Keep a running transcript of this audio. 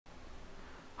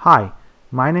Hi,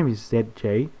 my name is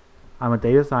ZJ. I'm a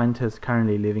data scientist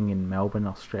currently living in Melbourne,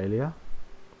 Australia.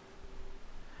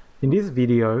 In this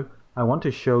video, I want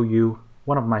to show you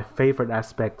one of my favorite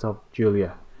aspects of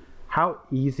Julia, how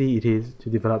easy it is to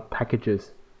develop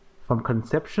packages from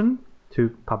conception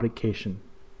to publication.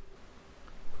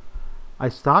 I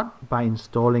start by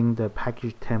installing the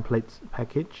package templates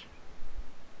package,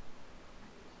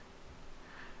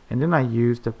 and then I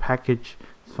use the package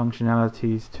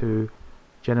functionalities to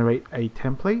generate a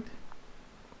template,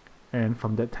 and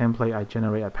from that template I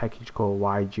generate a package called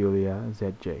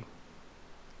yjuliazj.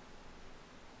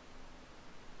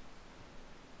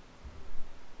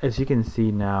 As you can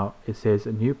see now, it says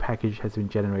a new package has been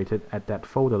generated at that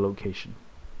folder location.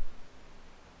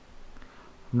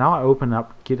 Now I open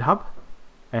up GitHub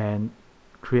and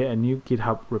create a new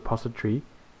GitHub repository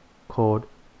called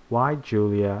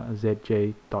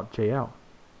yjuliazj.jl.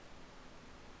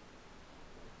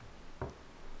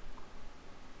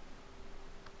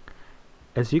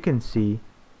 As you can see,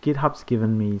 GitHub's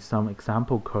given me some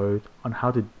example code on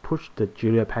how to push the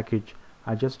Julia package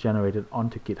I just generated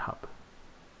onto GitHub.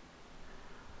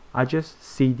 I just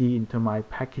cd into my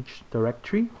package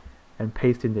directory and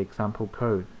paste in the example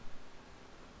code.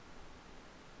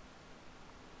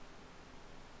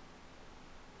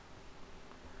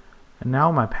 And now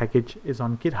my package is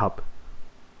on GitHub.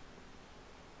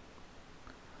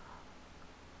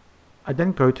 I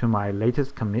then go to my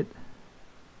latest commit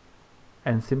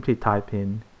and simply type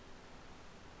in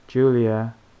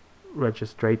Julia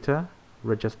registrator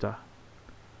register.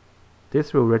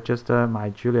 This will register my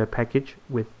Julia package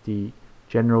with the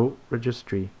general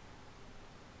registry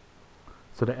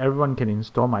so that everyone can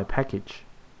install my package.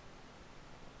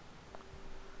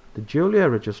 The Julia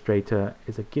registrator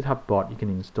is a GitHub bot you can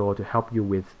install to help you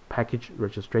with package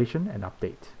registration and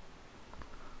update.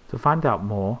 To find out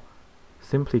more,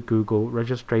 simply Google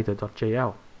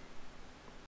registrator.jl.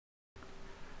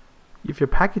 If your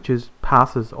package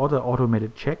passes all the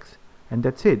automated checks, and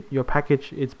that's it, your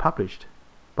package is published.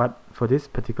 But for this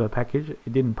particular package,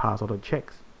 it didn't pass all the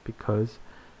checks because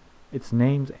its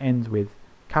name ends with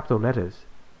capital letters.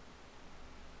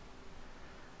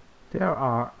 There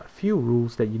are a few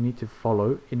rules that you need to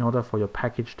follow in order for your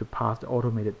package to pass the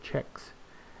automated checks.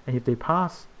 And if they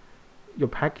pass, your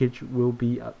package will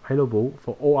be available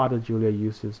for all other Julia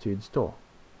users to install.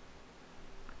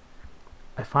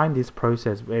 I find this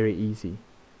process very easy.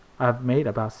 I've made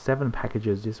about 7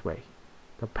 packages this way.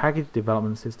 The package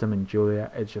development system in Julia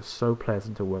is just so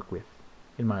pleasant to work with,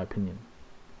 in my opinion.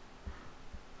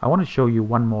 I want to show you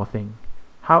one more thing,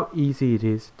 how easy it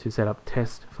is to set up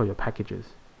tests for your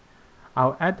packages.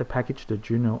 I'll add the package to the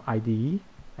Juno IDE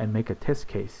and make a test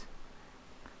case.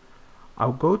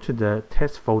 I'll go to the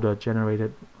test folder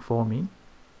generated for me,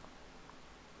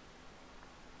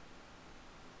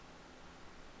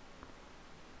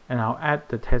 and I'll add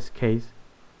the test case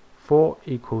 4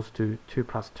 equals to 2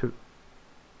 plus 2.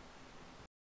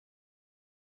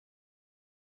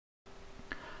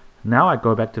 Now I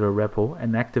go back to the REPL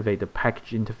and activate the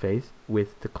package interface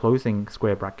with the closing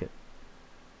square bracket.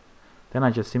 Then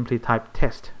I just simply type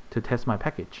test to test my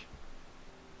package.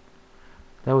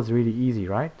 That was really easy,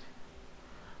 right?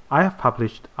 I have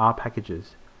published R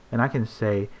packages, and I can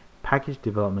say package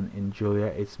development in Julia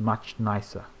is much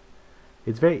nicer.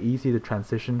 It's very easy to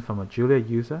transition from a Julia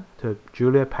user to a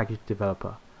Julia package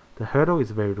developer. The hurdle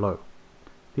is very low.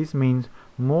 This means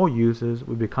more users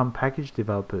will become package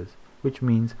developers, which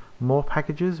means more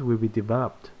packages will be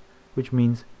developed, which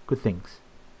means good things.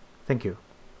 Thank you.